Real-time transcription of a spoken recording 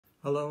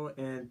Hello,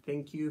 and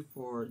thank you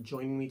for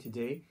joining me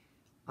today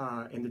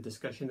in the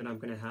discussion that I'm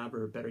going to have,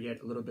 or better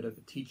yet, a little bit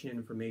of teaching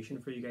information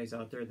for you guys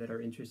out there that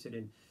are interested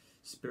in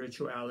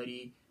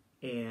spirituality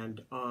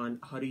and on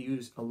how to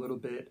use a little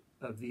bit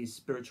of these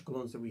spiritual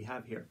colognes that we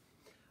have here.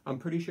 I'm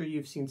pretty sure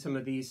you've seen some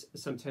of these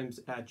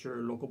sometimes at your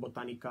local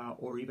botanica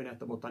or even at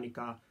the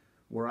botanica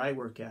where I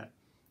work at.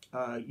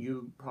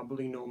 You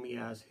probably know me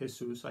as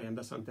Jesus. I am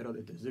the santero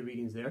that does the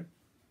readings there.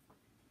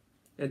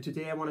 And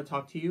today I want to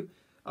talk to you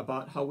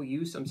about how we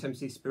use sometimes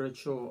these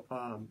spiritual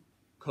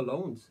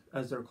colognes,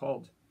 as they're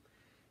called.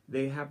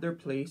 They have their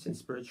place in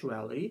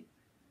spirituality,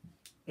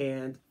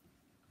 and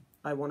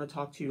I want to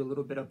talk to you a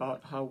little bit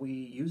about how we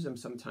use them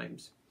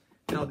sometimes.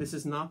 Now, this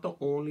is not the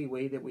only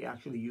way that we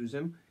actually use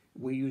them.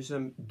 We use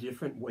them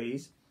different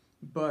ways,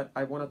 but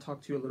I want to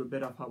talk to you a little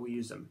bit of how we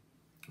use them.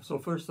 So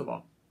first of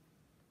all,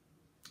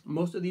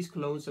 most of these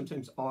colognes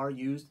sometimes are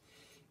used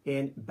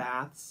in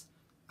baths,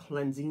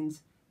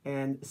 cleansings,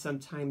 and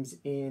sometimes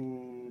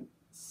in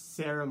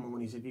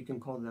ceremonies, if you can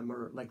call them,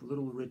 or like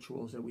little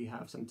rituals that we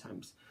have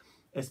sometimes,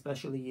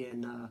 especially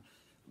in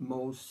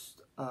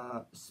most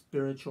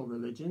spiritual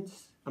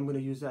religions. I'm going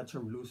to use that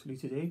term loosely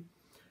today.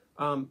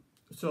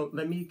 So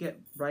let me get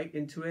right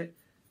into it.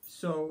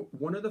 So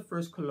one of the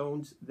first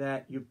colognes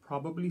that you've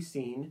probably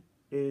seen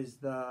is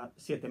the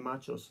Siete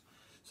Machos.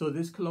 So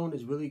this cologne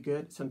is really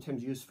good,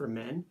 sometimes used for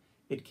men.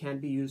 It can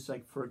be used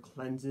like for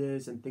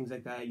cleanses and things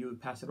like that. You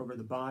would pass it over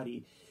the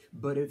body.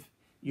 But if,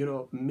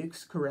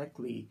 mixed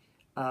correctly,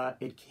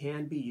 it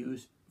can be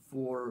used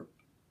for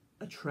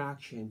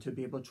attraction, to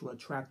be able to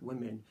attract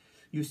women.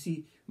 You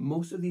see,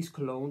 most of these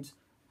colognes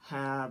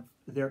have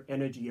their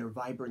energy or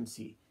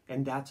vibrancy,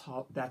 and that's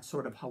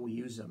sort of how we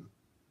use them.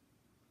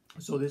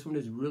 So this one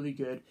is really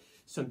good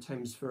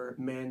sometimes for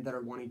men that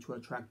are wanting to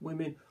attract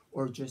women,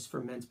 or just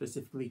for men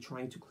specifically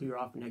trying to clear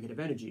off negative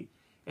energy.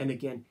 And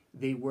again,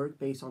 they work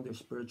based on their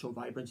spiritual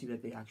vibrancy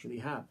that they actually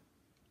have.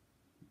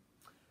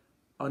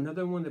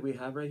 Another one that we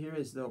have right here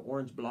is the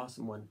orange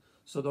blossom one.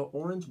 So the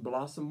orange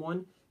blossom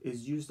one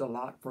is used a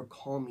lot for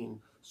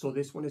calming. So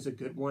this one is a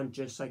good one,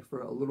 just like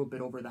for a little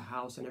bit over the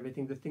house and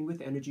everything. The thing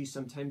with energy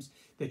sometimes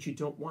that you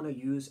don't want to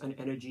use an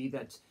energy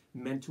that's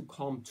meant to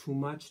calm too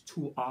much,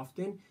 too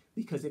often,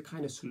 because it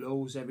kind of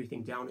slows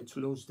everything down. It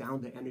slows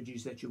down the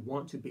energies that you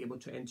want to be able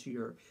to enter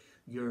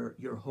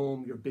your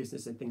home, your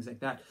business, and things like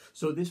that.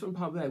 So this one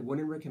probably I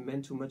wouldn't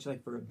recommend too much,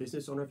 like for a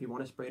business owner, if you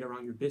want to spray it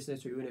around your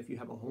business, or even if you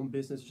have a home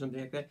business or something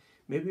like that.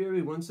 Maybe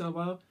every once in a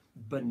while,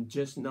 but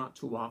just not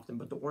too often.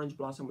 But the orange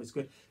blossom was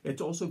good.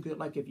 It's also good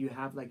like if you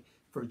have like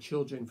for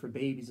children, for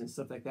babies and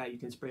stuff like that, you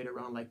can spray it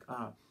around like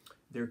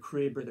their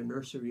crib or their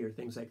nursery or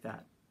things like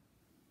that.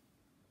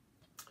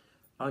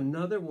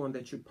 Another one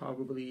that you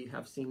probably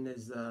have seen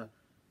is the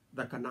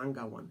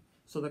cananga one.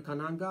 So the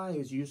cananga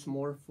is used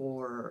more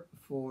for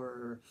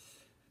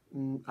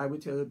I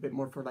would say a little bit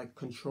more for like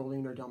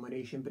controlling or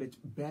domination, but it's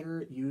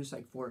better used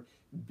like for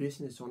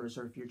business owners,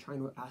 or if you're trying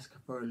to ask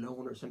for a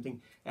loan or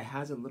something. It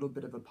has a little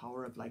bit of a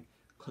power of like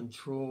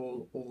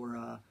control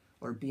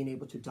or being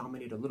able to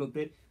dominate a little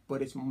bit,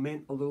 but it's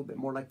meant a little bit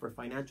more like for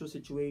financial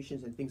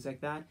situations and things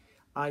like that.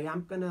 I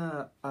am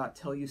gonna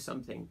tell you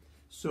something.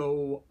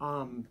 So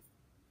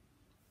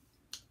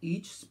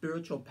each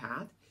spiritual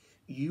path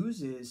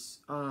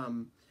uses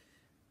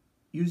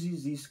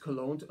these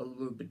colognes a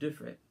little bit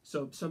different.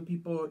 So some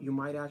people you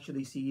might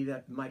actually see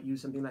that might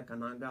use something like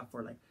cananga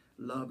for like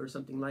love or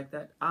something like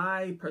that.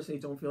 I personally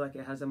don't feel like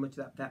it has that much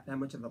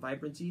of a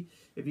vibrancy.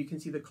 If you can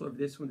see the color of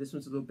this one's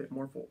a little bit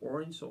more for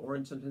orange. So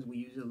orange, sometimes we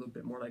use it a little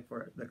bit more like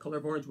for the color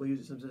of orange. We'll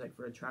use it sometimes like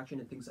for attraction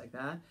and things like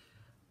that.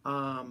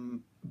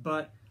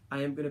 But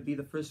I am going to be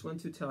the first one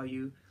to tell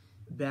you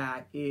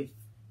that if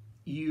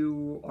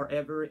you are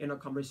ever in a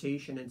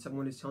conversation and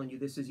someone is telling you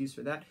this is used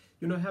for that,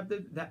 have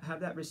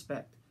that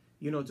respect.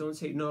 Don't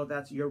say, no,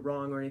 you're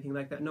wrong or anything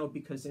like that. No,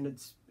 because in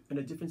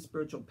a different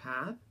spiritual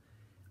path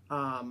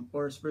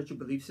or a spiritual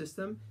belief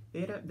system,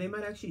 they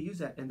might actually use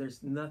that, and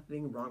there's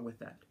nothing wrong with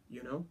that,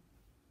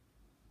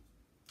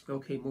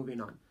 Okay, moving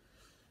on.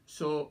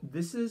 So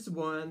this is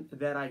one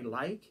that I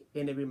like,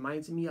 and it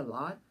reminds me a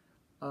lot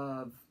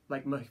of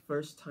like my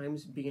first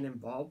times being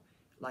involved,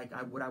 like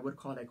what I would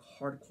call like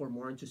hardcore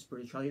more into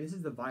spirituality. This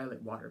is the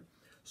violet water.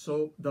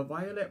 So the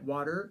violet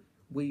water,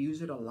 we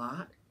use it a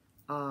lot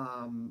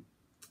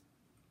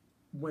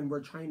when we're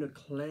trying to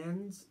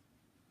cleanse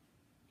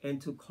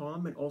and to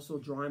calm, and also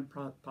draw in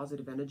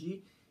positive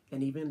energy,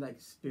 and even like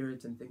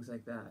spirits and things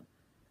like that.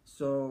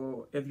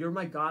 So if you're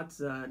my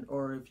godson,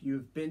 or if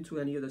you've been to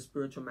any of the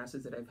spiritual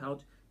masses that I've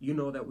held, you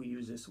know that we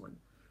use this one.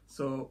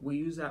 So we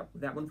use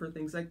that one for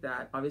things like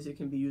that. Obviously, it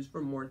can be used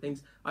for more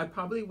things. I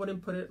probably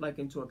wouldn't put it like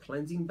into a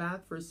cleansing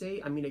bath per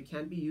se. I mean, it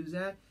can be used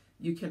at.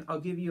 I'll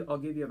give you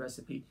a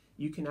recipe.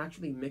 You can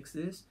actually mix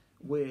this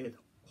with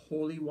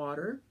holy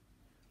water,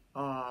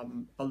 a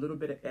little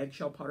bit of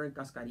eggshell powder and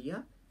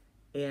cascarilla,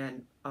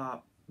 and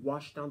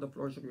wash down the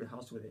floors of your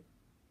house with it,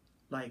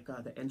 like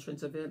the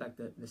entrance of it, like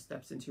the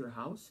steps into your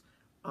house.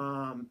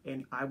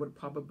 And I would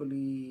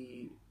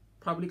probably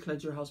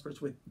cleanse your house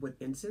first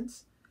with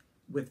incense,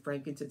 with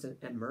frankincense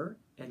and myrrh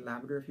and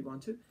lavender if you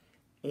want to,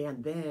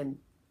 and then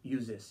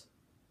use this,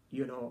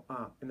 you know,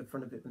 in the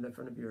front of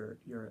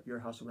your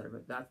house or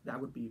whatever. That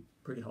would be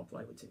pretty helpful,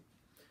 I would say.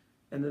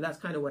 And then that's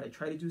kind of what I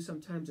try to do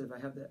sometimes. If I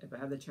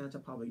have the chance,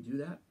 I'll probably do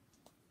that.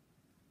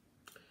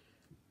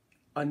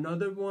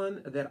 Another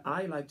one that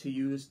I like to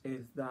use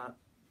is the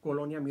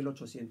Colonia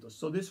 1800.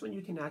 So this one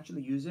you can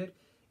actually use it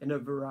in a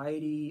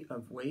variety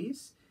of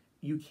ways.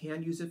 You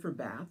can use it for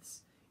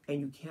baths, and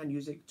you can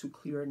use it to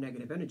clear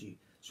negative energy.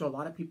 So a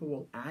lot of people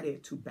will add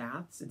it to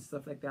baths and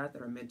stuff like that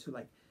are meant to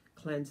like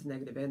cleanse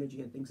negative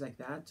energy and things like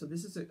that. So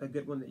this is a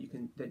good one that you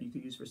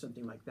can use for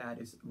something like that,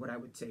 is what I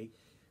would say.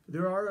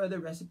 There are other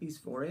recipes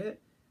for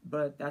it,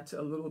 but that's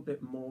a little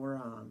bit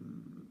more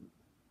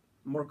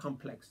more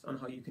complex on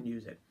how you can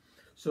use it.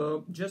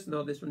 So just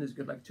know this one is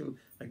good, like to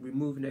like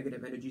remove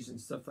negative energies and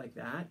stuff like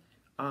that.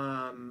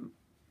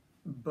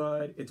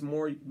 But it's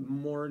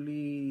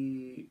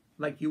morely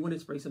like you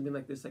wouldn't spray something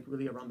like this like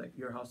really around like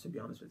your house, to be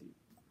honest with you.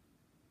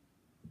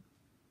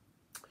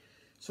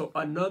 So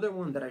another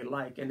one that I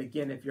like, and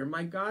again, if you're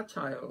my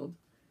godchild,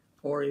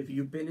 or if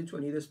you've been into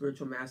any of the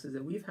spiritual masses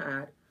that we've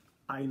had,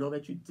 I know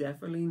that you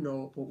definitely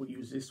know what we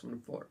use this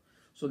one for.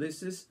 So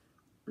this is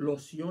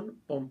Loción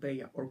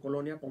Pompeya or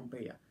Colonia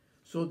Pompeya.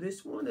 So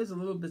this one is a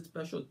little bit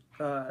special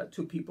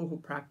to people who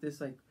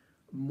practice like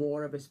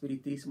more of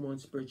espiritismo and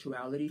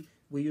spirituality.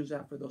 We use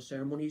that for those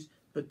ceremonies,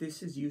 but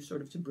this is used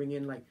sort of to bring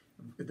in like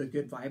the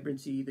good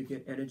vibrancy, the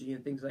good energy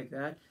and things like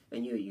that.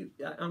 And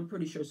I'm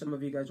pretty sure some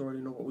of you guys already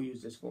know what we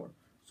use this for.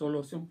 So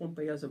Loción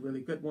Pompeya is a really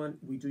good one.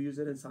 We do use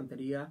it in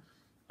Santeria,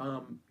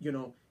 you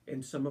know,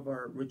 in some of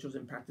our rituals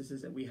and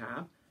practices that we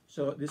have.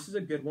 So this is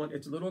a good one.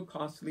 It's a little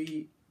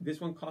costly. This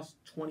one costs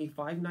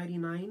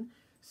 $25.99.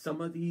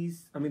 Some of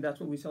these, I mean, that's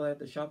what we sell at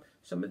the shop.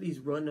 Some of these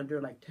run under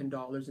like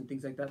 $10 and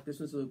things like that. This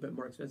one's a little bit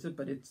more expensive,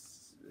 but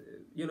it's,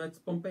 you know, it's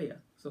Pompeya.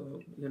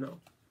 So, you know.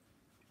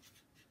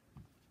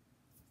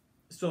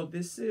 So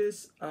this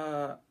is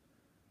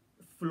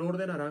Flor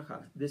de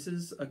Naranja. This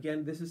is,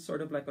 again, this is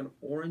sort of like an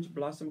orange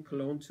blossom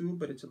cologne too,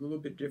 but it's a little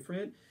bit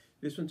different.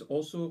 This one's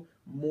also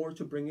more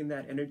to bring in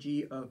that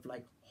energy of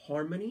like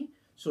harmony.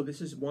 So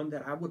this is one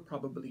that I would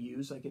probably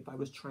use, like if I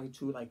was trying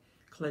to like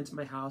cleanse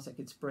my house, I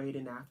could spray it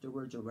in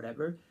afterwards or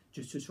whatever,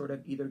 just to sort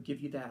of either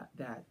give you that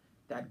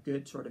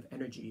good sort of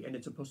energy. And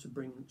it's supposed to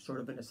bring sort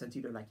of, in a sense,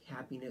 either like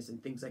happiness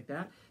and things like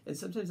that. And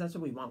sometimes that's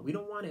what we want. We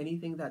don't want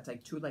anything that's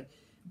like too like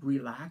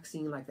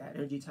relaxing, like that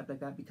energy type like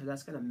that, because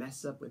that's going to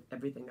mess up with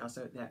everything else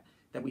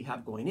that we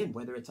have going in,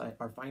 whether it's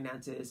our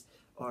finances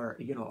or,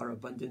 you know, our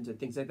abundance and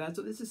things like that.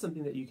 So this is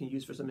something that you can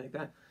use for something like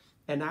that.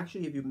 And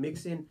actually, if you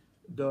mix in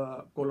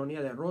the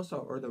Colonia de Rosa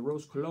or the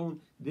Rose Cologne,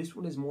 this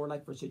one is more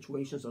like for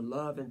situations of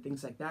love and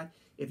things like that.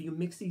 If you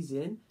mix these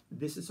in,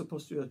 this is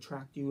supposed to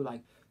attract you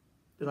like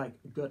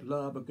good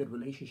love, a good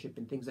relationship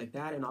and things like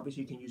that. And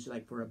obviously you can use it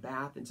like for a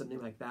bath and something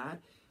like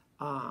that.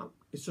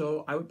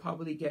 So I would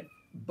probably get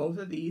both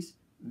of these,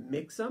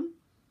 mix them,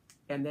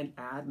 and then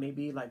add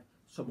maybe like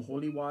some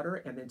holy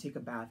water and then take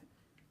a bath.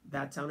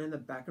 That sound in the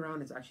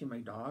background is actually my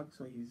dog.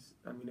 So he's,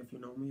 I mean, if you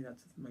know me,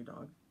 that's my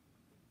dog.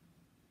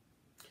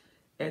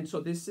 And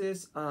so this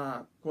is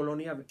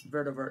Colonia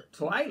Verde Verde.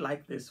 So I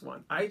like this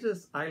one. I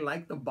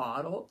like the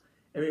bottle.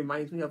 It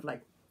reminds me of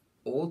like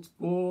old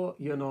school,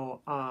 you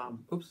know,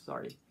 oops,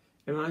 sorry.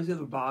 It reminds me of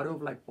the bottle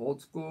of like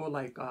old school,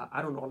 like,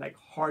 I don't know, like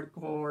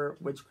hardcore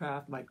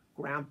witchcraft, like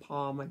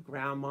grandpa, my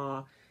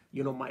grandma,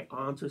 you know, my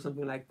aunts or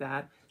something like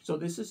that. So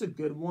this is a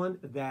good one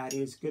that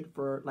is good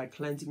for like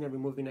cleansing and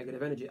removing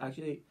negative energy.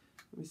 Actually,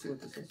 let me see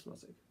what this one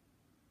smells like.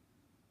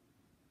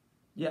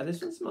 Yeah,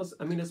 this one smells,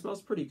 I mean, it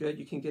smells pretty good.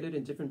 You can get it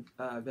in different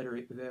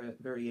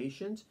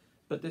variations,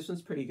 but this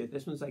one's pretty good.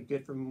 This one's like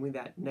good for removing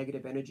that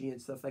negative energy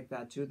and stuff like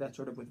that too. That's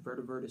sort of what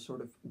Verde Verde is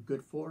sort of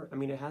good for. I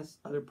mean, it has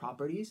other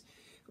properties,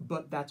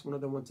 but that's one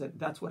of the ones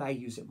that's what I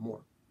use it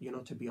more, you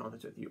know, to be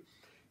honest with you.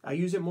 I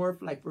use it more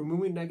for like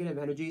removing negative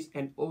energies,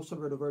 and also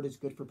Verde Verde is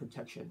good for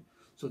protection.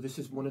 So this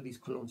is one of these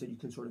colognes that you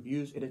can sort of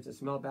use. It doesn't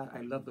smell bad.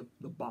 I love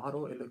the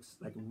bottle. It looks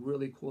like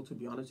really cool, to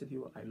be honest with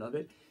you. I love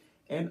it.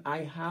 And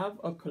I have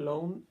a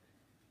cologne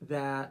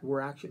that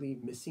we're actually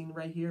missing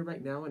right here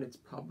right now, and it's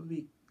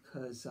probably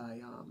because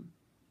I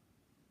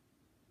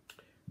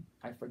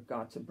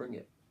forgot to bring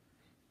it,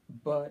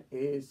 but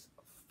it's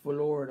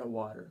Florida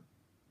water,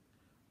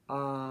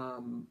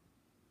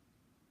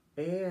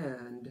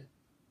 and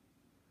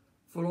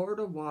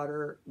Florida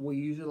water we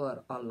use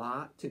a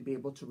lot to be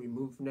able to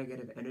remove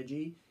negative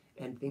energy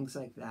and things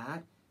like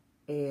that.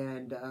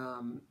 And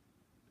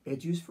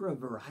it's used for a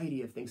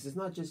variety of things. It's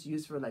not just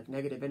used for like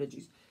negative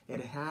energies. It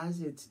has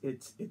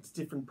its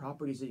different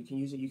properties that you can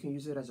use it. You can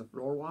use it as a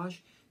floor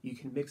wash. You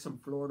can mix some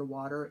Florida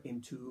water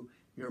into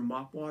your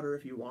mop water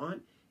if you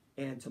want,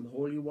 and some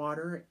holy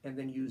water, and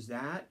then use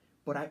that.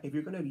 But if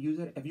you're gonna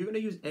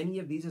use any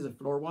of these as a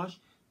floor wash,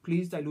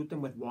 please dilute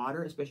them with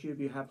water, especially if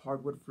you have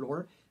hardwood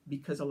floor,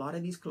 because a lot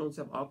of these colognes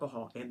have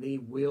alcohol and they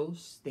will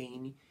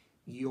stain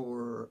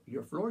your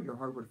floor, your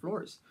hardwood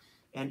floors,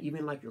 and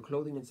even like your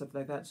clothing and stuff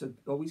like that. So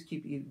always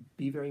be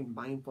very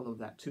mindful of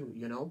that too,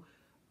 you know.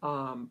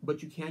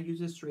 But you can't use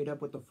this straight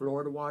up with the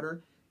Florida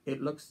water.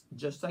 It looks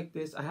just like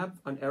this. I have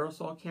an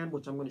aerosol can,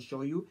 which I'm going to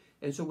show you.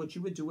 And so what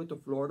you would do with the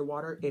Florida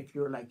water, if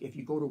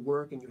you go to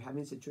work and you're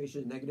having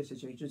situations, negative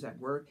situations at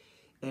work,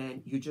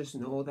 and you just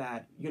know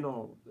that,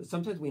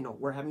 sometimes we know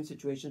we're having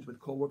situations with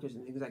coworkers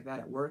and things like that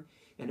at work,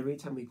 and every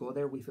time we go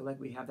there, we feel like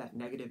we have that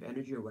negative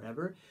energy or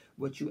whatever.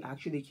 What you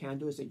actually can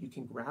do is that you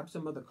can grab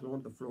some of the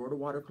cologne, the Florida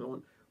water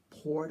cologne,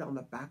 pour it on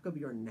the back of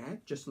your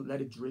neck, just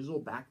let it drizzle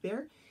back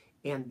there,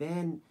 and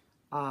then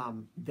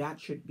that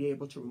should be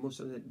able to remove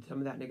some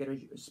of that negative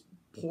energy.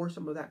 Pour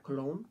some of that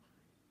cologne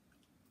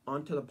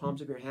onto the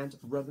palms of your hands,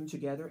 rub them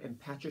together, and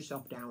pat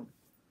yourself down.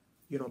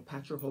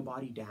 Pat your whole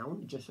body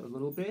down just a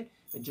little bit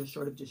and just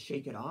sort of just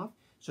shake it off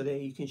so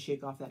that you can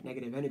shake off that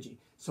negative energy.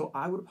 So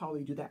I would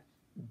probably do that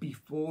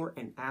before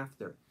and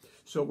after.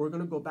 So we're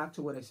going to go back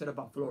to what I said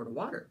about Florida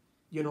water.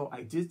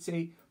 I did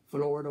say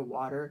Florida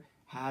water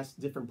has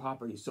different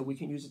properties. So we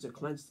can use it to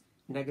cleanse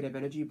negative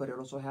energy, but it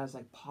also has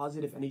like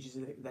positive energies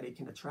that it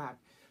can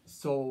attract.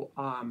 So,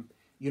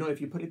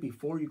 if you put it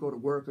before you go to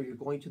work or you're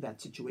going to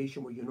that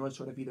situation where it's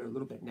sort of either a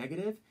little bit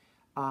negative,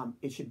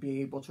 it should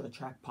be able to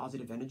attract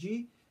positive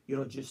energy,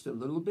 just a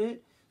little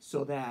bit,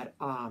 so that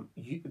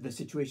the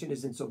situation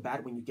isn't so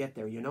bad when you get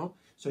there,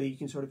 so you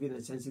can sort of, in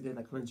a sense,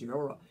 like cleanse your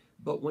aura.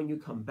 But when you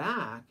come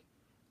back,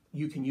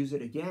 you can use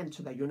it again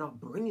so that you're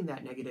not bringing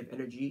that negative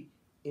energy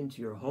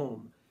into your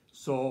home.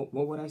 So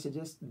what would I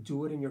suggest?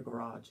 Do it in your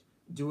garage.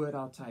 Do it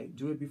outside.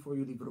 Do it before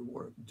you leave to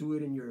work. Do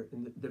it in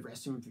the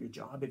restroom of your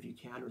job if you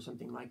can, or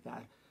something like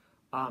that,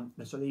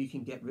 so that you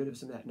can get rid of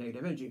some of that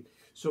negative energy.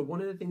 So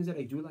one of the things that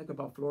I do like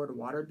about Florida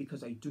water,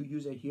 because I do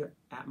use it here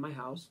at my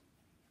house,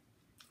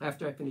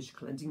 after I finish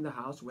cleansing the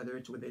house, whether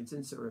it's with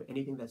incense or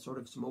anything that's sort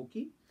of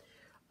smoky,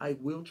 I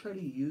will try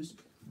to use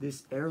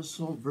this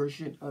aerosol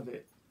version of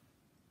it.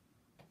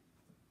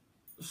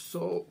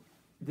 So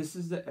this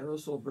is the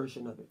aerosol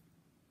version of it.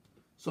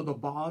 So the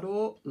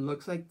bottle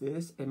looks like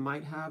this. It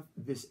might have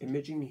this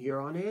imaging here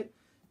on it,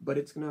 but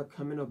it's going to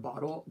come in a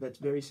bottle that's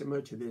very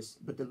similar to this.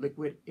 But the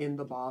liquid in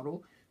the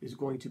bottle is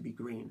going to be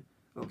green.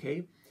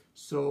 Okay?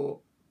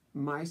 So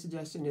my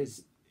suggestion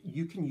is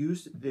you can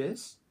use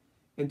this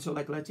until,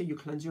 like, let's say you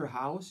cleanse your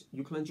house.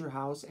 You cleanse your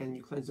house and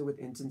you cleanse it with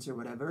incense or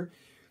whatever.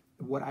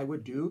 What I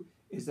would do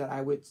is that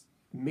I would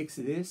mix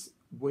this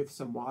with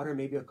some water,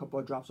 maybe a couple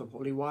of drops of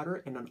holy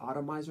water, and an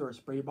atomizer or a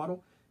spray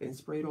bottle, and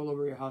spray it all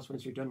over your house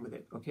once you're done with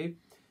it, okay?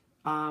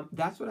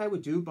 That's what I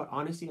would do, but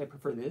honestly, I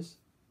prefer this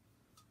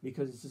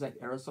because this is like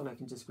aerosol, and I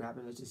can just grab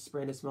it and just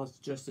spray, and it smells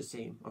just the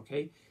same,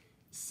 okay?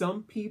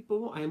 Some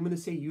people, I'm going to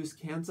say, use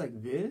cans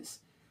like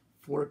this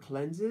for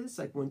cleanses,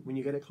 like when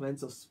you get a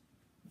cleanse, they'll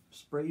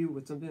spray you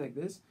with something like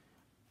this.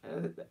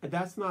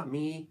 That's not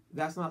me.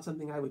 That's not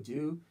something I would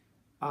do.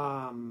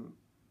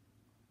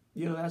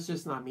 That's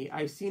just not me.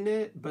 I've seen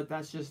it, but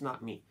that's just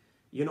not me.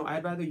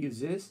 I'd rather use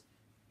this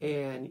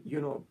and,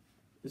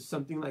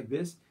 something like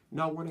this.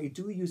 Now, when I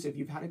do use, if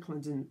you had a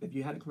cleansing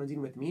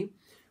with me,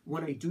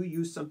 when I do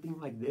use something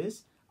like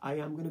this, I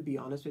am going to be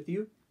honest with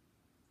you.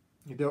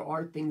 There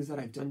are things that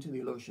I've done to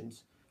the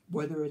lotions,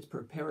 whether it's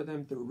prepare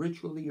them through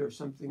ritually or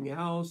something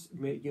else,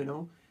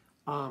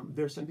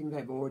 there's something that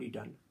I've already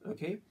done,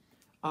 okay?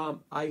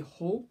 I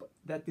hope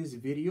that this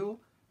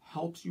video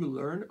helps you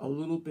learn a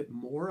little bit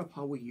more of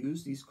how we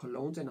use these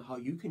colognes and how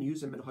you can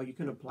use them and how you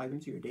can apply them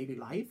to your daily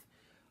life.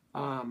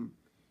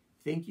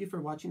 Thank you for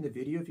watching the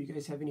video. If you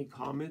guys have any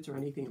comments or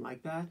anything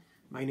like that,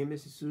 my name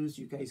is Jesus.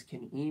 You guys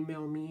can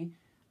email me,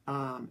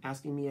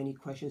 asking me any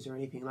questions or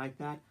anything like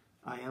that.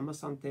 I am a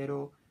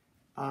santero.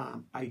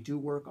 I do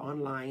work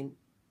online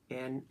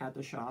and at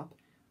the shop.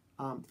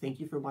 Thank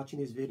you for watching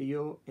this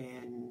video,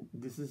 and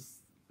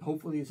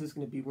hopefully this is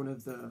going to be one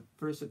of the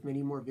first of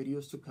many more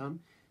videos to come.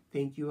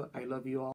 Thank you. I love you all.